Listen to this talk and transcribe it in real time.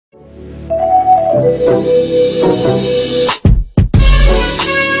Hey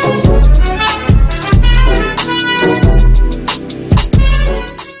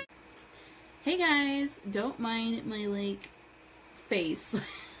guys, don't mind my like face.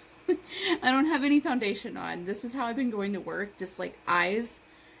 I don't have any foundation on. This is how I've been going to work, just like eyes,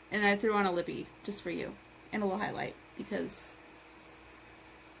 and I threw on a lippy just for you and a little highlight because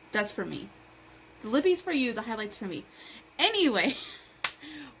that's for me. The lippy's for you, the highlight's for me. Anyway,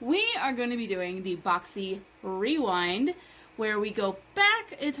 we are going to be doing the Boxy Rewind, where we go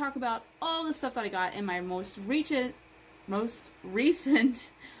back and talk about all the stuff that I got in my most recent Boxycharm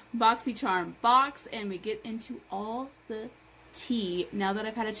box, and we get into all the tea now that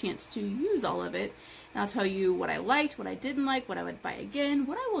I've had a chance to use all of it. And I'll tell you what I liked, what I didn't like, what I would buy again,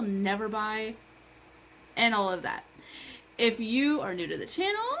 what I will never buy, and all of that. If you are new to the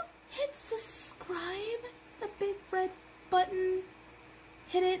channel, hit subscribe, the big red button,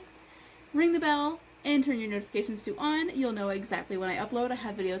 hit it, ring the bell, and turn your notifications to on. You'll know exactly when I upload. I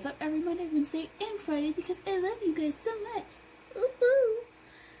have videos up every Monday, Wednesday, and Friday because I love you guys so much. Woohoo!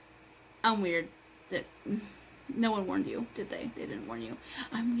 I'm weird. No one warned you, did they? They didn't warn you.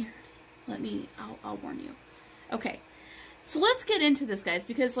 I'm weird. I'll warn you. Okay. So let's get into this, guys,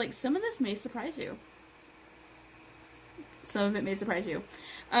 because like some of this may surprise you. Some of it may surprise you.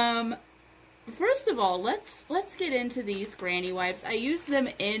 First of all, let's get into these granny wipes. I used them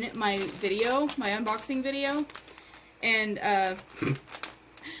in my video, my unboxing video, and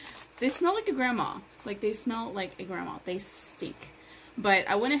they smell like a grandma. Like they smell like a grandma. They stink. But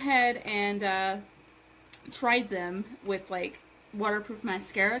I went ahead and tried them with like waterproof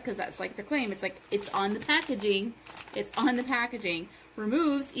mascara, because that's like their claim. It's like it's on the packaging. It's on the packaging.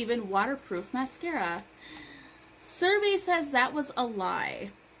 Removes even waterproof mascara. Survey says that was a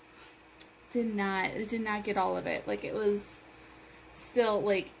lie. It did not get all of it. Like it was still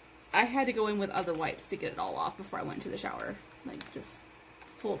like I had to go in with other wipes to get it all off before I went to the shower. Like just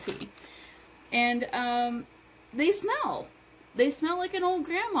full tea. And they smell. They smell like an old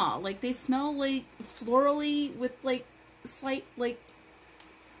grandma. Like, they smell, like, florally with, like, slight, like,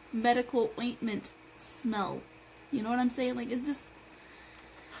 medical ointment smell. You know what I'm saying? Like, it just...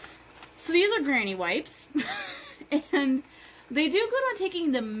 So, these are granny wipes. And they do good on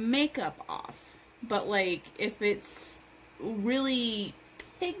taking the makeup off. But, like, if it's really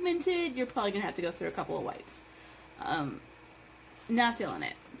pigmented, you're probably going to have to go through a couple of wipes. Not feeling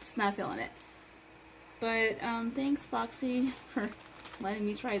it. Just not feeling it. But, thanks, Boxy, for letting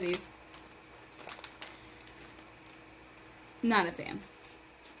me try these. Not a fan.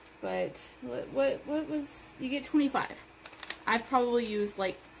 But, what was, you get 25. I've probably used,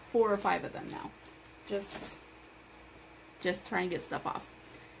 like, 4 or 5 of them now. Just trying to get stuff off.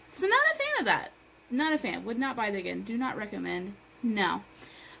 So, not a fan of that. Not a fan. Would not buy that again. Do not recommend. No.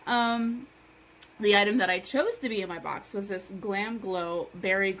 The item that I chose to be in my box was this Glam Glow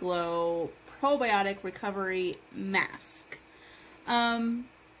Berry Glow Probiotic Recovery Mask.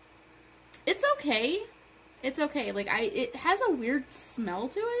 It's okay. It's okay. Like, it has a weird smell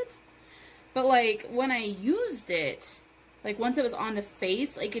to it. But, like, when I used it, like, once it was on the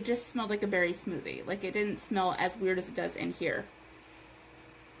face, like, it just smelled like a berry smoothie. Like, it didn't smell as weird as it does in here.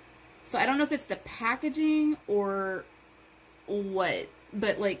 So, I don't know if it's the packaging or what.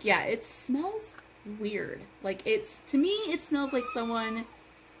 But, like, yeah, it smells weird. Like, to me, it smells like someone...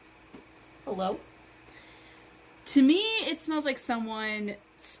 Hello? To me, it smells like someone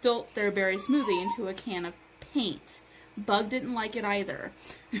spilt their berry smoothie into a can of paint. Bug didn't like it either.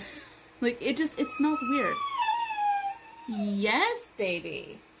 Like, it smells weird. Yes,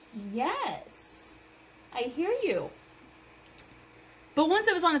 baby. Yes. I hear you. But once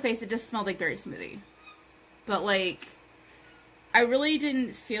it was on the face, it just smelled like berry smoothie. But, like, I really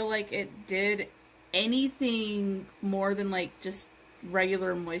didn't feel like it did anything more than, like, just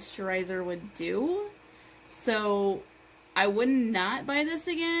regular moisturizer would do. So I would not buy this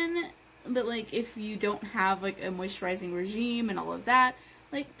again. But like if you don't have like a moisturizing regime and all of that,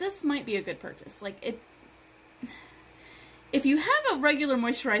 like this might be a good purchase. Like if you have a regular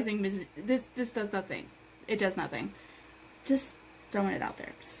moisturizing, this does nothing. It does nothing. Just throwing it out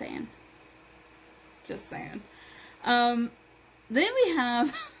there. Just saying. Just saying. Then we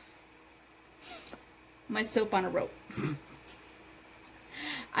have my soap on a rope.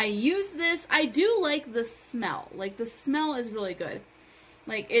 I use this. I do like the smell. Like, the smell is really good.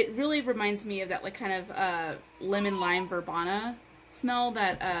 Like, it really reminds me of that, like, kind of, lemon lime verbena smell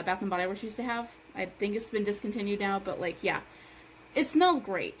that, Bath & Body Works used to have. I think it's been discontinued now, but, like, yeah. It smells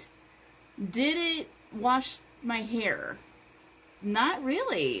great. Did it wash my hair? Not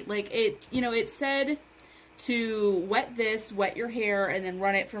really. Like, it, you know, it said to wet your hair, and then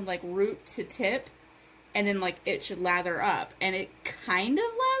run it from like root to tip, and then like it should lather up. And it kind of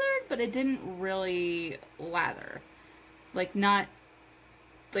lathered, but it didn't really lather. Like not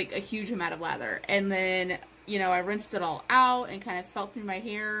like a huge amount of lather. And then, you know, I rinsed it all out and kind of felt through my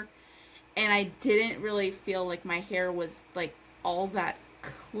hair, and I didn't really feel like my hair was like all that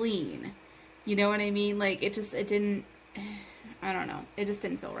clean. You know what I mean? Like it didn't, I don't know. It just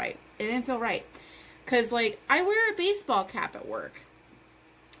didn't feel right. It didn't feel right. Cause like I wear a baseball cap at work.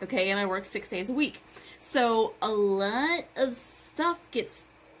 Okay. And I work 6 days a week. So a lot of stuff gets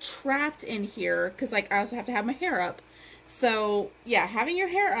trapped in here. Cause like I also have to have my hair up. So yeah, having your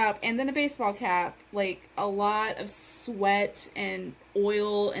hair up and then a baseball cap, like a lot of sweat and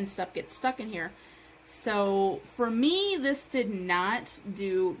oil and stuff gets stuck in here. So for me, this did not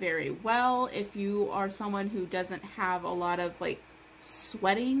do very well. If you are someone who doesn't have a lot of like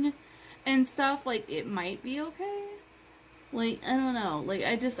sweating and stuff, like it might be okay. Like, I don't know. Like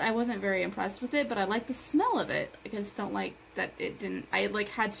I wasn't very impressed with it, but I like the smell of it. I just don't like that it didn't, I like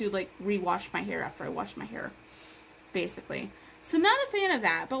had to like rewash my hair after I washed my hair, basically. So not a fan of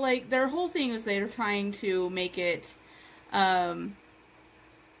that, but like their whole thing was they were trying to make it,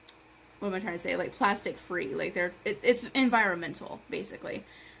 what am I trying to say? Like plastic free. Like it's environmental, basically.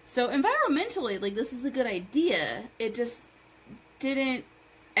 So environmentally, like this is a good idea. It just didn't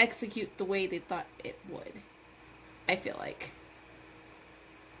execute the way they thought it would. I feel like.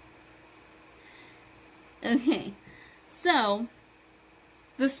 Okay. So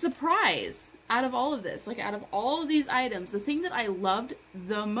the surprise out of all of this, like out of all of these items, the thing that I loved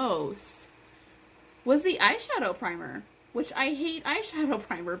the most was the eyeshadow primer. Which I hate eyeshadow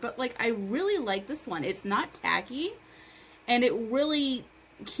primer, but like I really like this one. It's not tacky, and it really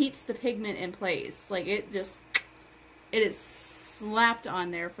keeps the pigment in place. Like it is slapped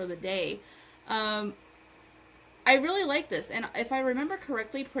on there for the day. I really like this, and if I remember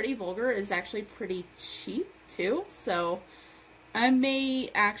correctly, Pretty Vulgar is actually pretty cheap too. So I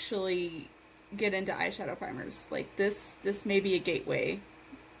may actually get into eyeshadow primers. Like this may be a gateway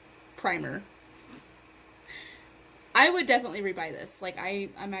primer. I would definitely rebuy this. Like,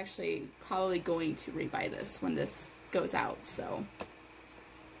 I'm actually probably going to rebuy this when this goes out, so.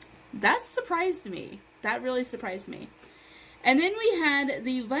 That surprised me. That really surprised me. And then we had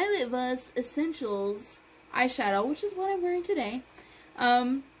the Violet Voss Essentials eyeshadow, which is what I'm wearing today.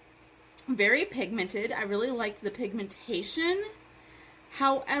 Very pigmented. I really liked the pigmentation.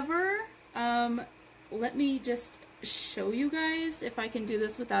 However, let me just show you guys if I can do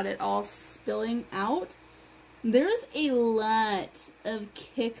this without it all spilling out. There's a lot of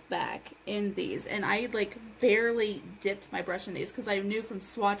kickback in these, and I like barely dipped my brush in these because I knew from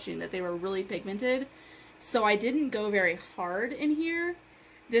swatching that they were really pigmented, so I didn't go very hard in here.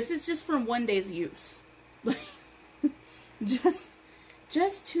 This is just from one day's use.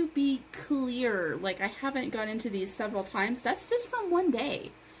 just to be clear, like I haven't gone into these several times. That's just from one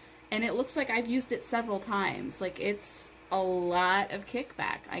day, and it looks like I've used it several times. Like it's a lot of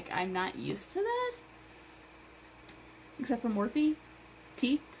kickback. Like I'm not used to that. Except for Morphe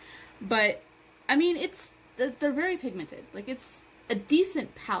tea. But, I mean, they're very pigmented. Like, it's a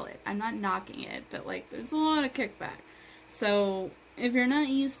decent palette. I'm not knocking it, but, like, there's a lot of kickback. So, if you're not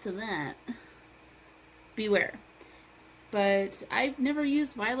used to that, beware. But, I've never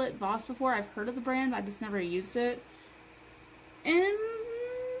used Violet Voss before. I've heard of the brand. I've just never used it. And,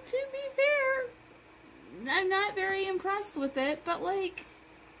 to be fair, I'm not very impressed with it, but, like,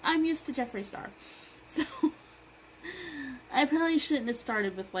 I'm used to Jeffree Star. So... I probably shouldn't have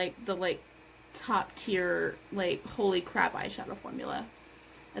started with, like, the, like, top tier, like, holy crap eyeshadow formula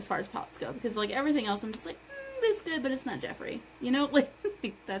as far as palettes go. Because, like, everything else, I'm just like, it's good, but it's not Jeffree. You know, like,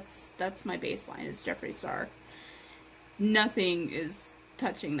 that's my baseline, is Jeffree Star. Nothing is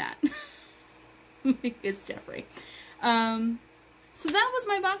touching that. It's Jeffree. So that was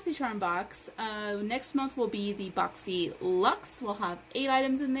my Boxycharm box. Next month will be the Boxy Luxe. We'll have 8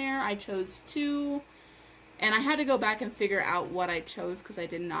 items in there. I chose 2. And I had to go back and figure out what I chose because I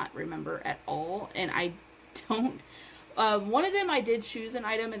did not remember at all. And I don't... one of them I did choose an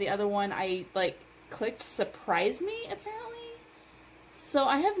item, and the other one I, like, clicked surprise me, apparently. So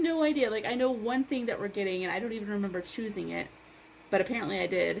I have no idea. Like, I know one thing that we're getting, and I don't even remember choosing it. But apparently I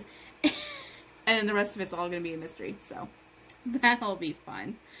did. And then the rest of it's all going to be a mystery. So that'll be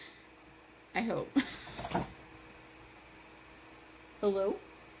fun. I hope. Hello?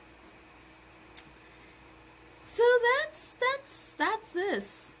 So that's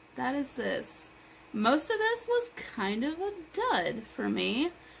this. That is this. Most of this was kind of a dud for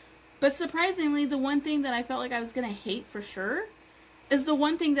me. But surprisingly, the one thing that I felt like I was going to hate for sure is the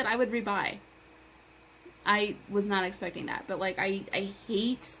one thing that I would rebuy. I was not expecting that. But, like, I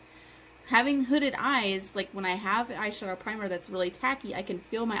hate having hooded eyes. Like, when I have eyeshadow primer that's really tacky, I can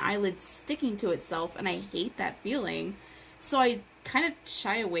feel my eyelid sticking to itself, and I hate that feeling. So I kind of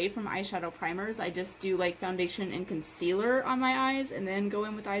shy away from eyeshadow primers. I just do, like, foundation and concealer on my eyes, and then go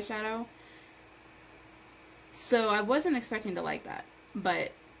in with eyeshadow. So I wasn't expecting to like that,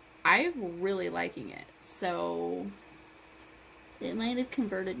 but I'm really liking it. So it might have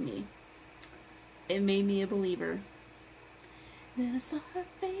converted me. It made me a believer. Then I saw her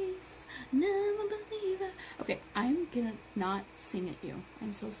face, never believe her. Okay, I'm gonna not sing at you.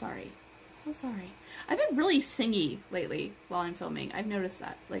 I'm so sorry. I'm so sorry. I've been really singy lately while I'm filming. I've noticed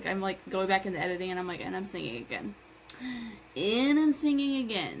that. Like, I'm like going back into editing and I'm like, and I'm singing again. And I'm singing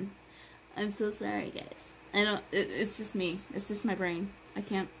again. I'm so sorry, guys. I don't, it's just me. It's just my brain. I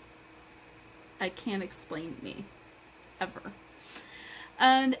can't explain me. Ever.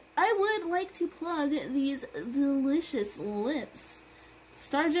 And I would like to plug these delicious lips.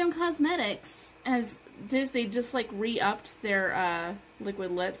 Star Gem Cosmetics they just like re-upped their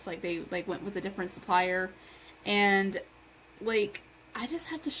liquid lips. Like they went with a different supplier. And like I just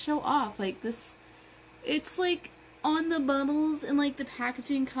have to show off like this. It's like on the bottles and like the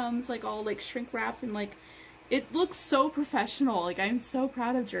packaging comes like all like shrink wrapped and like it looks so professional. Like, I'm so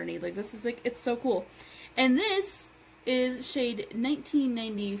proud of Journey. Like, this is, like, it's so cool. And this is shade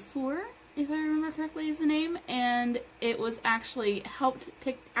 1994, if I remember correctly is the name. And it was actually helped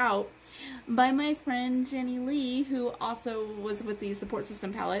picked out by my friend Jenny Lee, who also was with the Support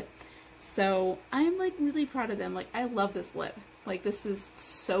System palette. So, I'm, like, really proud of them. Like, I love this lip. Like, this is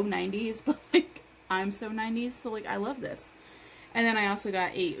so 90s, but, like, I'm so 90s. So, like, I love this. And then I also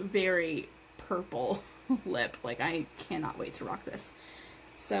got a very purple lip. Like, I cannot wait to rock this.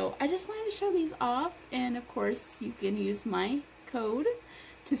 So I just wanted to show these off, and of course you can use my code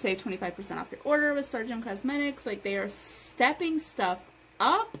to save 25% off your order with Star Gem Cosmetics. Like, they are stepping stuff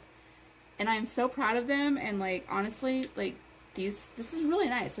up, and I'm so proud of them. And like, honestly, like, this is really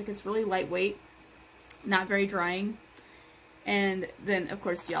nice. Like, it's really lightweight, not very drying. And then of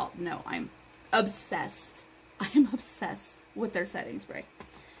course y'all know I'm obsessed. I am obsessed with their setting spray.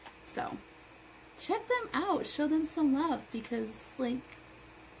 So check them out, show them some love, because like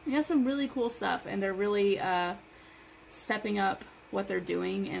they got some really cool stuff and they're really stepping up what they're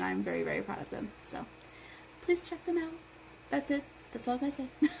doing, and I'm very, very proud of them. So please check them out. That's it. That's all I gotta say.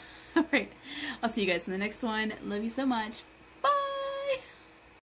 Alright, I'll see you guys in the next one. Love you so much.